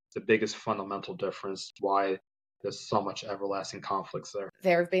that's the biggest fundamental difference why there's so much everlasting conflicts there.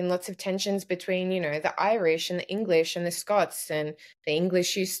 There have been lots of tensions between, the Irish and the English and the Scots, and the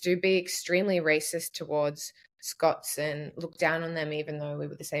English used to be extremely racist towards Scots and look down on them even though we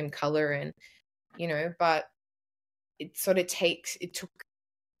were the same color, and but it took,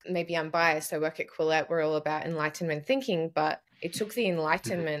 maybe I'm biased, I work at Quillette, we're all about enlightenment thinking, but it took the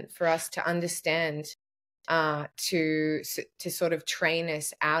enlightenment for us to understand, to sort of train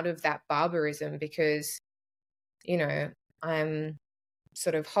us out of that barbarism, because I'm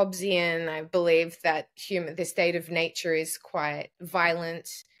sort of Hobbesian. I believe that the state of nature is quite violent,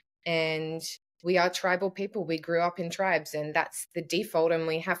 and we are tribal people. We grew up in tribes, and that's the default, and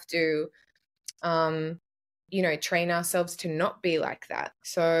we have to train ourselves to not be like that.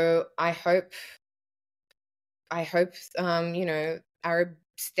 So I hope Arab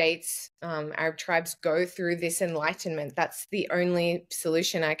states, Arab tribes go through this enlightenment. That's the only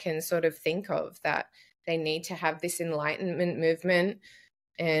solution I can sort of think of, that they need to have this enlightenment movement,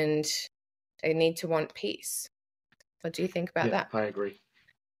 and they need to want peace. What do you think about that? I agree.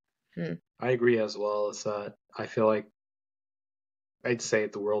 I agree as well. Is that I feel like I'd say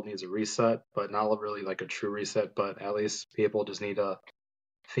the world needs a reset, but not really like a true reset, but at least people just need to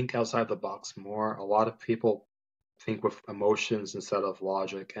think outside the box more. A lot of people think with emotions instead of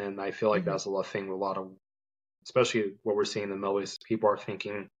logic, and I feel like that's a thing with a lot of, especially what we're seeing in the Middle East, people are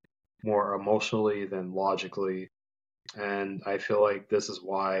thinking more emotionally than logically, and I feel like this is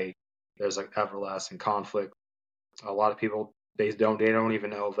why there's like everlasting conflict. A lot of people they don't even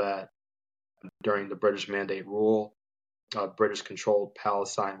know that during the British Mandate rule, British controlled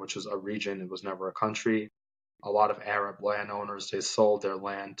Palestine, which was a region, it was never a country. A lot of Arab landowners, they sold their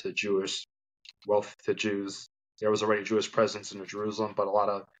land to Jews. There was already Jewish presence in Jerusalem, but a lot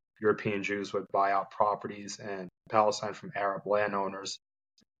of European Jews would buy out properties in Palestine from Arab landowners.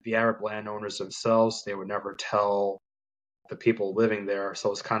 The Arab landowners themselves, they would never tell the people living there.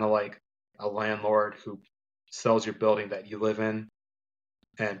 So it's kind of like a landlord who sells your building that you live in,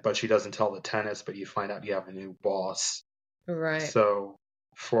 but she doesn't tell the tenants, but you find out you have a new boss. Right. So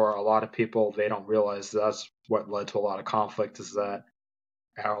for a lot of people, they don't realize that's what led to a lot of conflict, is that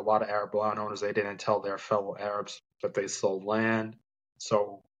a lot of Arab landowners, they didn't tell their fellow Arabs that they sold land.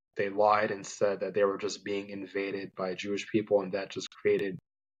 So they lied and said that they were just being invaded by Jewish people, and that just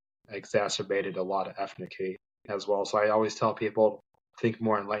exacerbated a lot of ethnic hate as well. So I always tell people, think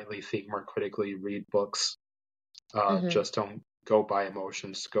more enlightenedly, think more critically, read books. Just don't go by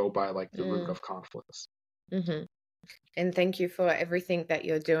emotions, go by like the root of conflicts. And thank you for everything that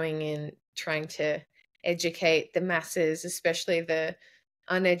you're doing in trying to educate the masses, especially the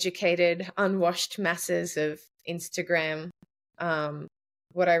uneducated, unwashed masses of Instagram.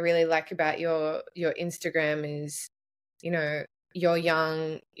 What I really like about your Instagram is, you're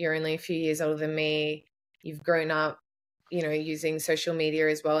young, you're only a few years older than me, you've grown up, using social media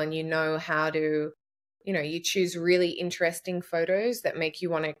as well, and you know how to, you choose really interesting photos that make you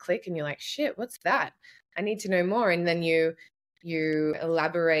want to click, and you're like, shit, what's that? I need to know more. And then you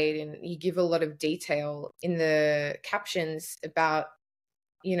elaborate and you give a lot of detail in the captions about,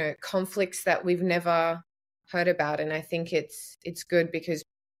 conflicts that we've never heard about. And I think it's good, because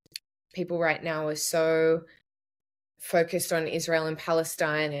people right now are so focused on Israel and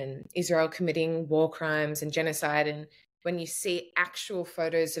Palestine and Israel committing war crimes and genocide. And when you see actual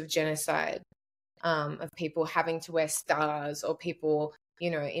photos of genocide, of people having to wear stars, or people,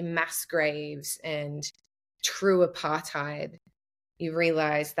 in mass graves and true apartheid, you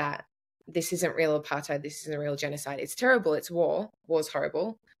realize that this isn't real apartheid, this isn't real genocide. It's terrible, it's war. War's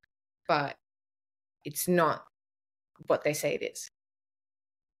horrible, but it's not what they say it is.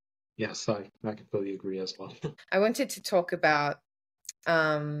 Yes, I completely agree as well. I wanted to talk about,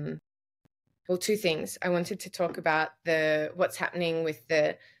 two things. I wanted to talk about what's happening with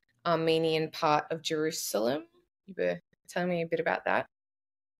the Armenian part of Jerusalem. You were telling me a bit about that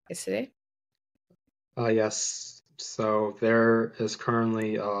yesterday. Yes. So there is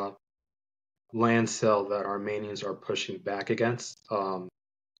currently a land sale that Armenians are pushing back against.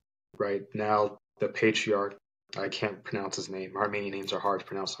 Right now, the patriarch, I can't pronounce his name. Armenian names are hard to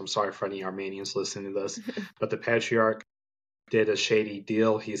pronounce. So I'm sorry for any Armenians listening to this. But the patriarch did a shady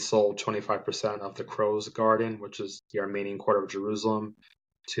deal. He sold 25% of the Crow's Garden, which is the Armenian quarter of Jerusalem,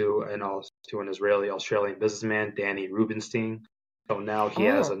 to an Israeli-Australian businessman, Danny Rubenstein. So now he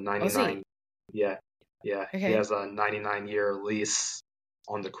has a 99. Yeah. Okay. He has a 99-year lease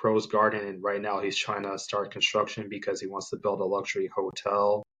on the Crow's Garden, and right now he's trying to start construction because he wants to build a luxury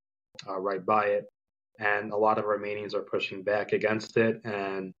hotel right by it. And a lot of Armenians are pushing back against it,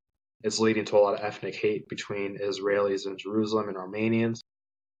 and It's leading to a lot of ethnic hate between Israelis in Jerusalem and Armenians.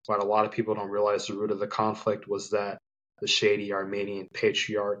 But a lot of people don't realize the root of the conflict was that the shady Armenian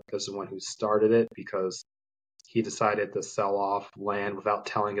patriarch is the one who started it because he decided to sell off land without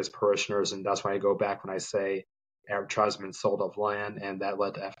telling his parishioners. And that's why I go back when I say Arab tribesmen sold off land, and that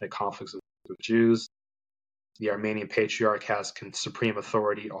led to ethnic conflicts with Jews. The Armenian patriarch has supreme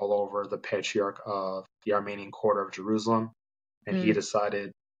authority all over the patriarch of the Armenian quarter of Jerusalem, and he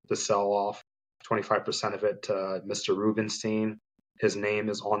decided to sell off 25% of it to Mr. Rubenstein. His name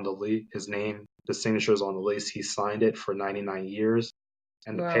is on the lease. The signature is on the lease. He signed it for 99 years.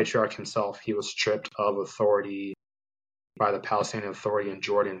 And the patriarch himself, he was stripped of authority by the Palestinian Authority in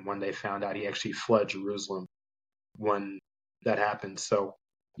Jordan when they found out he actually fled Jerusalem when that happened. So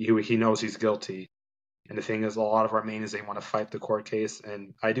he knows he's guilty. And the thing is, a lot of Armenians, they want to fight the court case.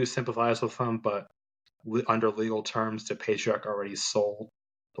 And I do sympathize with them, but under legal terms, the patriarch already sold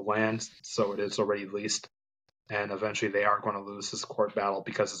the land, so it is already leased. And eventually they are going to lose this court battle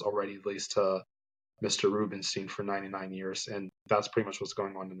because it's already leased to Mr. Rubenstein for 99 years. And that's pretty much what's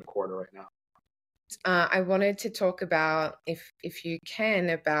going on in the quarter right now. I wanted to talk about, if you can,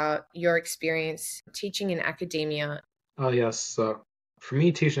 about your experience teaching in academia. Oh, yes. So for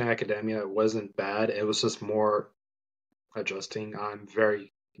me, teaching in academia wasn't bad. It was just more adjusting. I'm very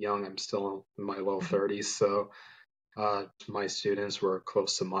young. I'm still in my low 30s. So my students were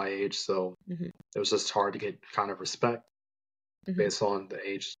close to my age. So it was just hard to get kind of respect based on the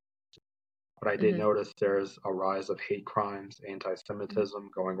age. But I did notice there's a rise of hate crimes, anti-Semitism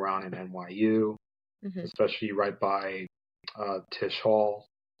going around in NYU, especially right by Tisch Hall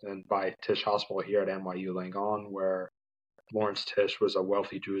and by Tisch Hospital here at NYU Langone, where Lawrence Tisch was a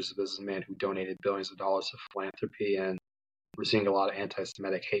wealthy Jewish businessman who donated billions of dollars to philanthropy. And we're seeing a lot of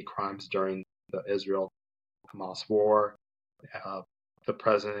anti-Semitic hate crimes during the Israel-Hamas war. The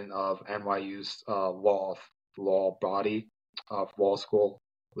president of NYU's law body of law school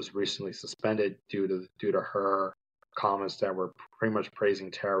was recently suspended due to her comments that were pretty much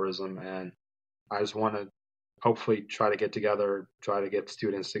praising terrorism. And I just want to hopefully try to get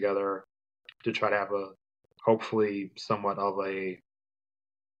students together to try to have a hopefully somewhat of a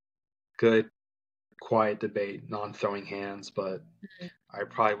good, quiet debate, non-throwing hands, but I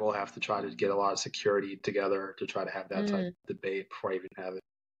probably will have to try to get a lot of security together to try to have that type of debate before I even have it.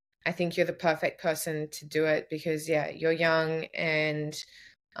 I think you're the perfect person to do it because, you're young and,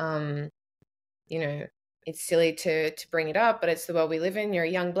 it's silly to bring it up, but it's the world we live in. You're a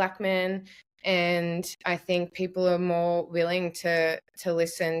young black man. And I think people are more willing to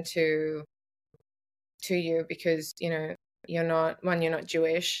listen to you because, you're not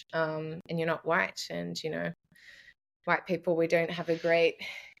Jewish, and you're not white. And, white people, we don't have a great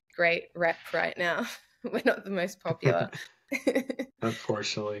rep right now. We're not the most popular.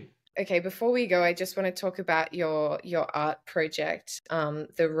 Unfortunately. Okay, before we go, I just want to talk about your art project,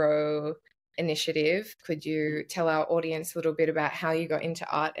 the Row Initiative. Could you tell our audience a little bit about how you got into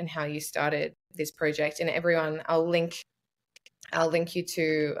art and how you started this project? And everyone, I'll link you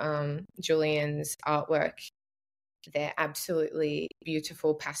to Julian's artwork. They're absolutely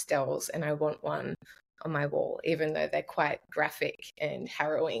beautiful pastels, and I want one on my wall, even though they're quite graphic and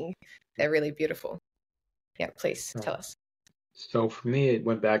harrowing. They're really beautiful. Yeah, please tell us. So for me, it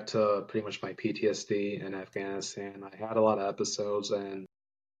went back to pretty much my PTSD in Afghanistan. I had a lot of episodes, and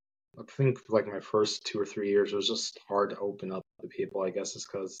I think like my first 2 or 3 years, it was just hard to open up to people. I guess it's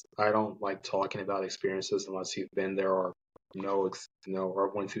because I don't like talking about experiences unless you've been there or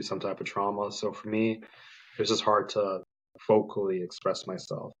or went through some type of trauma. So for me, it was just hard to vocally express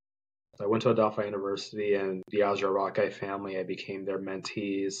myself. So I went to Adelphi University, and the Azra Rakai family, I became their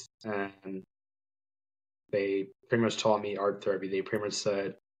mentees, and they pretty much taught me art therapy. They pretty much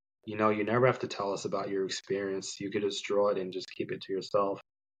said, you never have to tell us about your experience. You could just draw it and just keep it to yourself.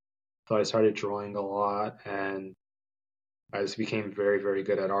 So I started drawing a lot, and I just became very, very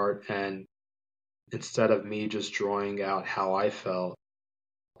good at art. And instead of me just drawing out how I felt,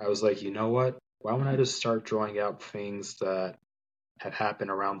 I was like, you know what? Why don't I just start drawing out things that had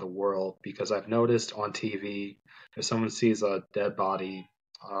happened around the world? Because I've noticed on TV, if someone sees a dead body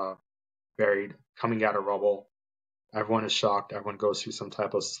buried, coming out of rubble, everyone is shocked. Everyone goes through some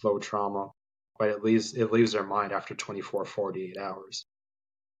type of slow trauma, but it leaves their mind after 24, 48 hours.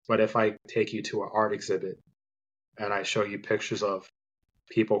 But if I take you to an art exhibit and I show you pictures of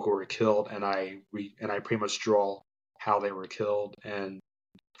people who were killed, and I pretty much draw how they were killed, and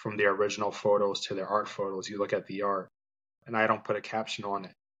from their original photos to their art photos, you look at the art, and I don't put a caption on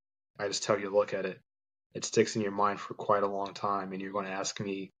it. I just tell you to look at it. It sticks in your mind for quite a long time, and you're going to ask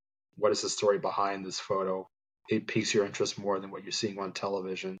me, what is the story behind this photo? It piques your interest more than what you're seeing on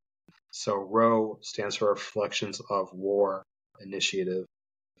television. So ROW stands for Reflections of War Initiative.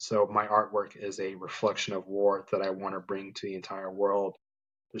 So my artwork is a reflection of war that I want to bring to the entire world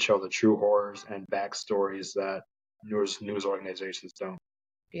to show the true horrors and backstories that news organizations don't.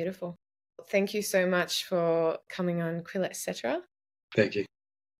 Beautiful. Thank you so much for coming on Quill, etc. Thank you.